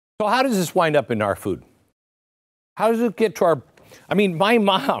So how does this wind up in our food? How does it get to our... I mean, my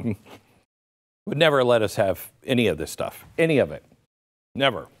mom would never let us have any of this stuff. Any of it.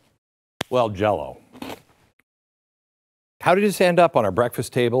 Never. Well, Jell-O. How did this end up on our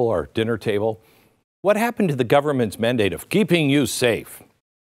breakfast table, our dinner table? What happened to the government's mandate of keeping you safe?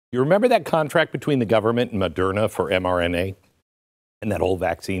 You remember that contract between the government and Moderna for mRNA and that whole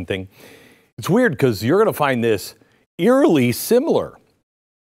vaccine thing? It's weird because you're going to find this eerily similar.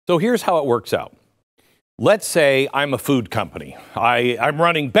 So here's how it works out. Let's say I'm a food company. I'm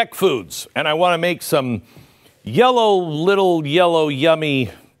running Beck Foods, and I want to make some little yellow, yummy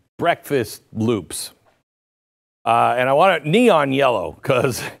breakfast loops. And I want it neon yellow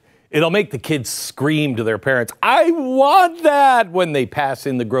because it'll make the kids scream to their parents, I want that, when they pass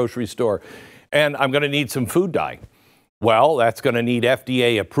in the grocery store. And I'm going to need some food dye. Well, that's going to need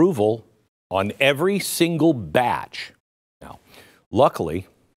FDA approval on every single batch. Now, luckily,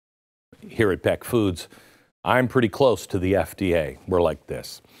 here at Beck Foods, I'm pretty close to the FDA. We're like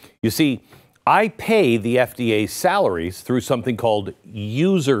this. You see, I pay the FDA's salaries through something called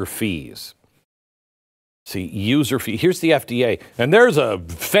user fees. See, user fee. Here's the FDA, and there's a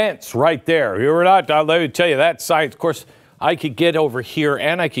fence right there. You're not. Let me tell you that science. Of course, I could get over here,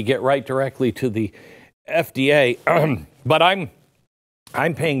 and I could get right directly to the FDA. But I'm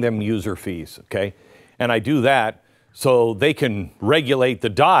paying them user fees, okay? And I do that so they can regulate the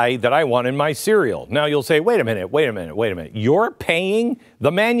dye that I want in my cereal. Now you'll say, wait a minute. You're paying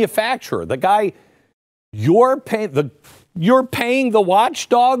the manufacturer, the guy. You're paying the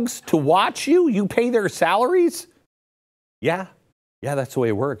watchdogs to watch you? You pay their salaries? Yeah, that's the way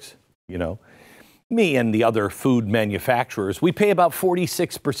it works, you know. Me and the other food manufacturers, we pay about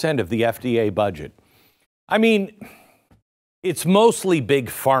 46% of the FDA budget. I mean, it's mostly Big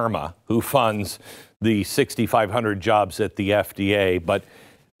Pharma who funds the 6,500 jobs at the FDA, but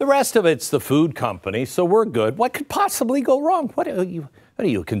the rest of it's the food company, so we're good. What could possibly go wrong? What are you,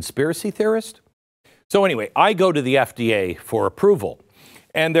 a conspiracy theorist? So anyway, I go to the FDA for approval,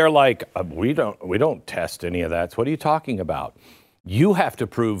 and they're like, we don't test any of that. So what are you talking about? You have to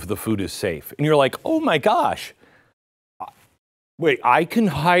prove the food is safe. And you're like, oh my gosh. Wait, I can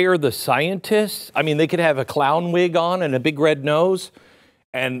hire the scientists? I mean, they could have a clown wig on and a big red nose,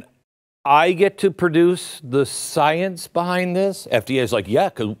 and I get to produce the science behind this? FDA is like, yeah,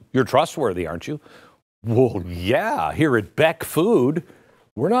 because you're trustworthy, aren't you? Well, yeah, here at Beck Food,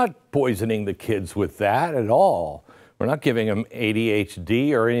 we're not poisoning the kids with that at all. We're not giving them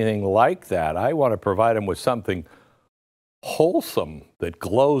ADHD or anything like that. I want to provide them with something wholesome that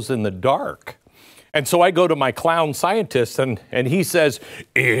glows in the dark. And so I go to my clown scientist, and he says,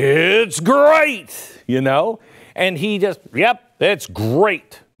 it's great, you know? And he just, yep, it's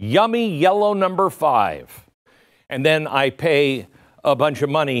great. Yummy yellow number 5. And then I pay a bunch of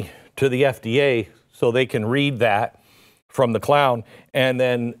money to the FDA so they can read that from the clown and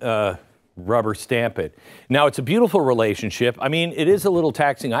then rubber stamp it. Now, it's a beautiful relationship. I mean, it is a little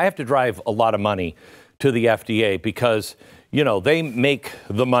taxing. I have to drive a lot of money to the FDA because, you know, they make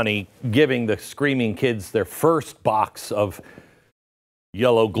the money giving the screaming kids their first box of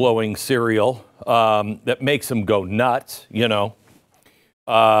yellow glowing cereal that makes them go nuts, you know.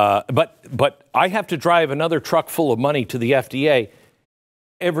 But I have to drive another truck full of money to the FDA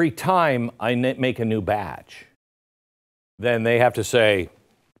every time I make a new batch. Then they have to say,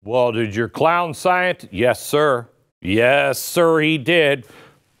 well, did your clown scientist? Yes, sir. Yes, sir, he did.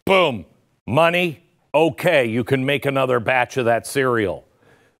 Boom. Money. Okay, you can make another batch of that cereal.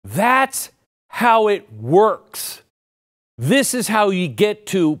 That's how it works. This is how you get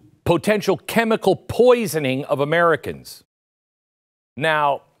to potential chemical poisoning of Americans.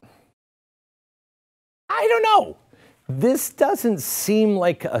 Now, I don't know. This doesn't seem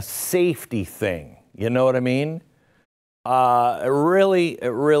like a safety thing. You know what I mean? It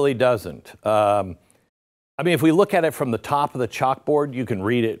really doesn't. I mean, if we look at it from the top of the chalkboard, you can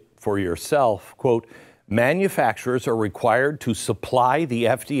read it for yourself. Quote, manufacturers are required to supply the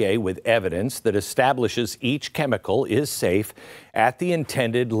FDA with evidence that establishes each chemical is safe at the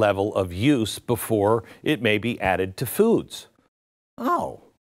intended level of use before it may be added to foods. Oh.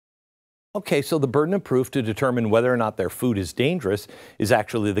 Okay, so the burden of proof to determine whether or not their food is dangerous is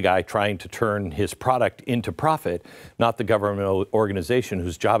actually the guy trying to turn his product into profit, not the government organization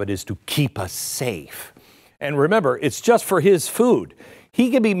whose job it is to keep us safe. And remember, it's just for his food.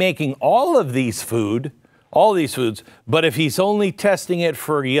 He could be making all these foods, but if he's only testing it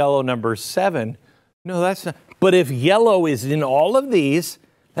for yellow number 7, no, that's not. But if yellow is in all of these,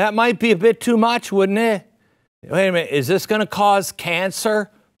 that might be a bit too much, wouldn't it? Wait a minute, is this going to cause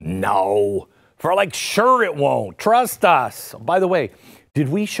cancer? No. Sure it won't. Trust us. By the way, Did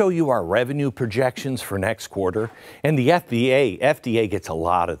we show you our revenue projections for next quarter? And the FDA gets a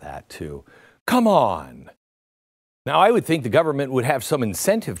lot of that too. Come on. Now, I would think the government would have some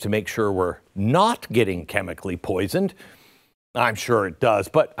incentive to make sure we're not getting chemically poisoned. I'm sure it does,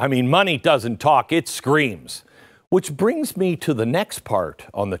 but I mean, money doesn't talk, it screams. Which brings me to the next part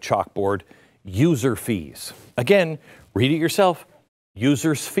on the chalkboard, user fees. Again, read it yourself.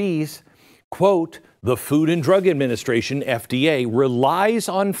 Users' fees, quote, the Food and Drug Administration, FDA, relies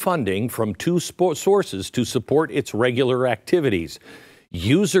on funding from two sources to support its regular activities: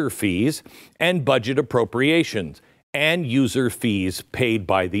 user fees and budget appropriations, and user fees paid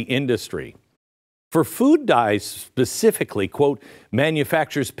by the industry. For food dyes specifically, quote,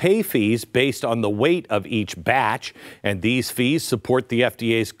 manufacturers pay fees based on the weight of each batch, and these fees support the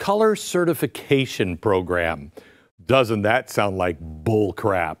FDA's color certification program. Doesn't that sound like bull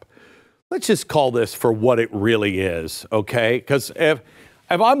crap? Let's just call this for what it really is, okay? Because if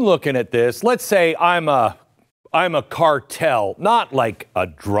I'm looking at this, let's say I'm a cartel, not like a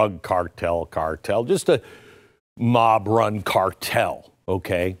drug cartel, just a mob-run cartel,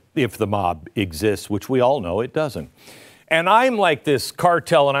 okay? If the mob exists, which we all know it doesn't. And I'm like this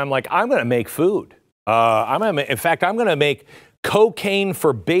cartel, and I'm like, I'm going to make food. In fact, I'm going to make cocaine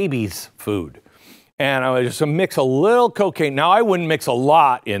for babies food. And I would just mix a little cocaine. Now, I wouldn't mix a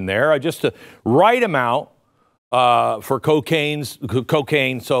lot in there. Just the right amount for cocaine.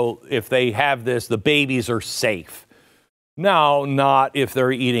 So if they have this, the babies are safe. Now, not if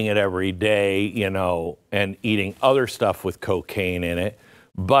they're eating it every day, you know, and eating other stuff with cocaine in it.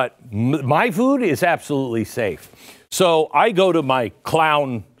 But my food is absolutely safe. So I go to my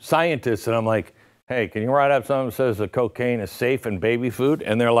clown scientist and I'm like, hey, can you write up something that says that cocaine is safe in baby food?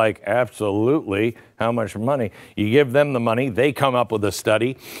 And they're like, absolutely. How much money? You give them the money, they come up with a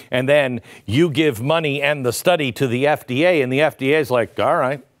study, and then you give money and the study to the FDA, and the FDA is like, all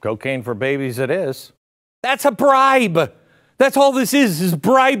right, cocaine for babies it is. That's a bribe. That's all this is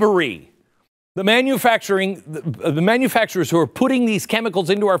bribery. The manufacturers who are putting these chemicals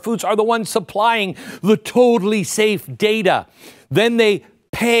into our foods are the ones supplying the totally safe data. Then they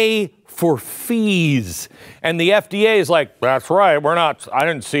pay for fees. And the FDA is like, that's right, I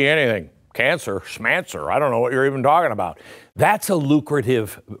didn't see anything. Cancer, schmancer, I don't know what you're even talking about. That's a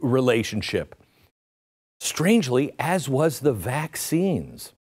lucrative relationship. Strangely, as was the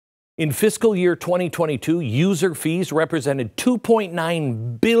vaccines. In fiscal year 2022, user fees represented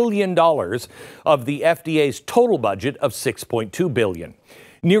 $2.9 billion of the FDA's total budget of $6.2 billion.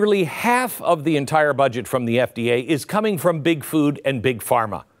 Nearly half of the entire budget from the FDA is coming from big food and big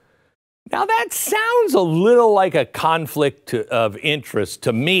pharma. Now, that sounds a little like a conflict of interest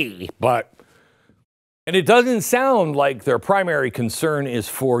to me, and it doesn't sound like their primary concern is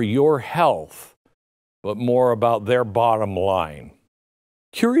for your health, but more about their bottom line.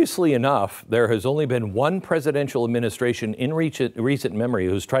 Curiously enough, there has only been one presidential administration in recent memory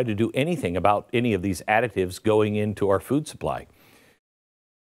who's tried to do anything about any of these additives going into our food supply.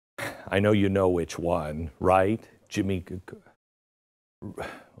 I know you know which one, right?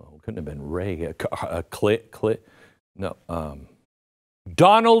 Couldn't have been Ray.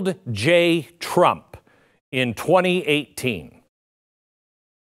 Donald J. Trump in 2018.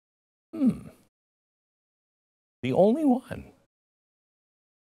 The only one.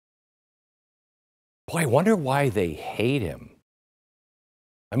 Boy, I wonder why they hate him.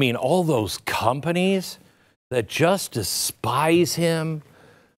 I mean, all those companies that just despise him,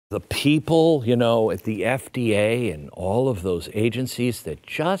 the people, you know, at the FDA and all of those agencies that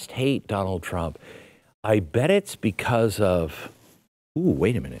just hate Donald Trump. I bet it's because of, ooh,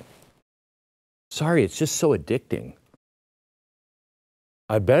 wait a minute. Sorry, it's just so addicting.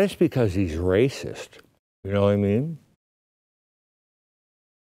 I bet it's because he's racist. You know what I mean?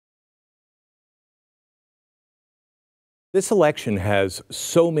 This election has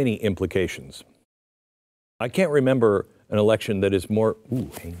so many implications. I can't remember an election that is more,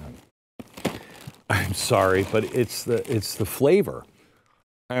 ooh, hang on. I'm sorry, but it's the flavor.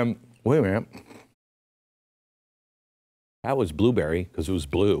 Wait a minute. That was blueberry because it was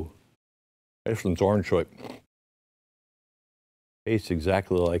blue. This one's orange, so it tastes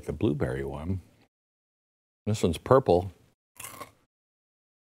exactly like the blueberry one. This one's purple.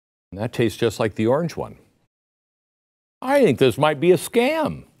 And that tastes just like the orange one. I think this might be a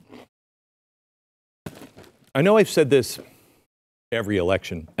scam. I know I've said this every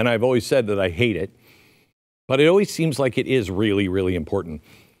election, and I've always said that I hate it, but it always seems like it is really, really important.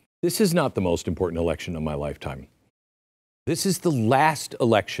 This is not the most important election of my lifetime. This is the last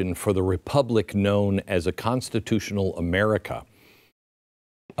election for the republic known as a constitutional America.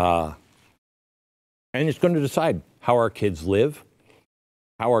 And it's going to decide how our kids live,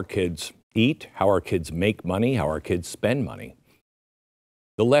 how our kids eat, how our kids make money, how our kids spend money.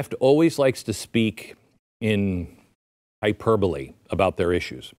 The left always likes to speak in hyperbole about their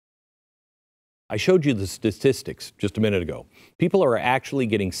issues. I showed you the statistics just a minute ago. People are actually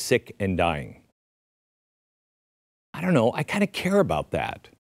getting sick and dying. I don't know, I kind of care about that.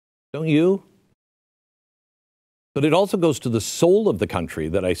 Don't you? But it also goes to the soul of the country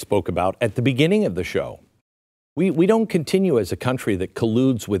that I spoke about at the beginning of the show. We don't continue as a country that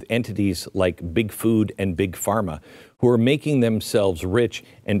colludes with entities like Big Food and Big Pharma, who are making themselves rich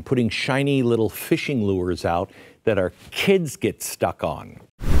and putting shiny little fishing lures out that our kids get stuck on.